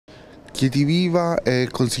Chieti Viva e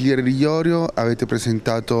il consigliere Iorio avete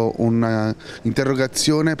presentato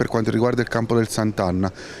un'interrogazione per quanto riguarda il campo del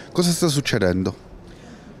Sant'Anna. Cosa sta succedendo?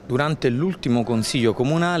 Durante l'ultimo consiglio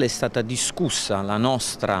comunale è stata discussa la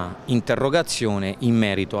nostra interrogazione in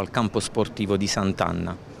merito al campo sportivo di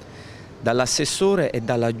Sant'Anna. Dall'assessore e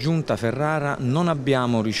dalla giunta Ferrara non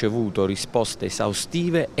abbiamo ricevuto risposte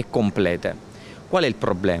esaustive e complete. Qual è il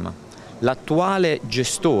problema? L'attuale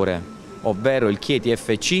gestore, ovvero il Chieti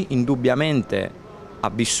FC, indubbiamente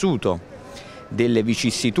ha vissuto delle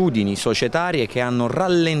vicissitudini societarie che hanno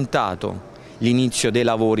rallentato l'inizio dei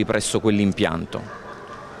lavori presso quell'impianto.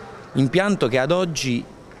 Impianto che ad oggi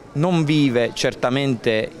non vive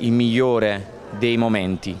certamente il migliore dei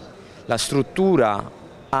momenti. La struttura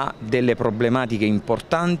ha delle problematiche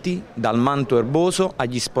importanti, dal manto erboso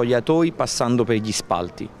agli spogliatoi passando per gli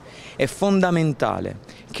spalti. È fondamentale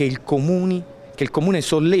che il Comune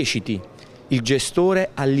solleciti il gestore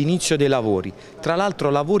all'inizio dei lavori, tra l'altro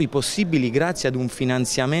lavori possibili grazie ad un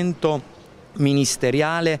finanziamento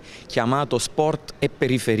ministeriale chiamato Sport e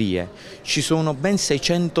Periferie. Ci sono ben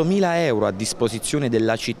 600.000 euro a disposizione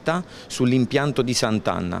della città sull'impianto di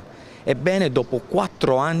Sant'Anna. Ebbene, dopo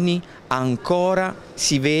 4 anni ancora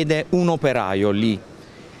si vede un operaio lì.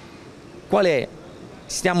 Qual è?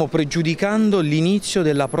 Stiamo pregiudicando l'inizio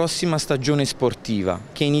della prossima stagione sportiva,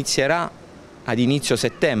 che inizierà ad inizio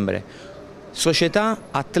settembre. Società,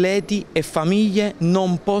 atleti e famiglie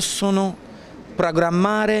non possono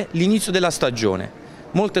programmare l'inizio della stagione.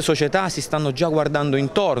 Molte società si stanno già guardando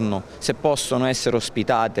intorno se possono essere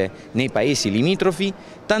ospitate nei paesi limitrofi.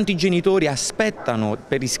 Tanti genitori aspettano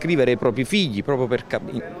per iscrivere i propri figli proprio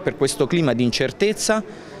per questo clima di incertezza.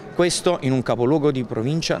 Questo in un capoluogo di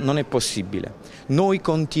provincia non è possibile. Noi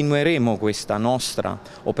continueremo questa nostra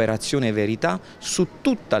operazione verità su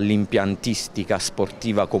tutta l'impiantistica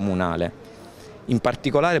sportiva comunale. In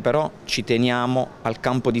particolare però ci teniamo al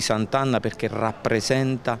campo di Sant'Anna perché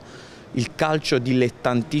rappresenta il calcio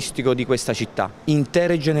dilettantistico di questa città.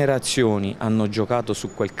 Intere generazioni hanno giocato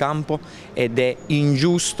su quel campo ed è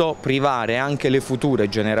ingiusto privare anche le future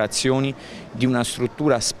generazioni di una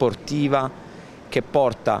struttura sportiva che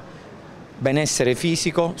porta benessere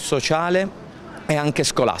fisico, sociale e anche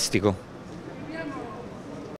scolastico.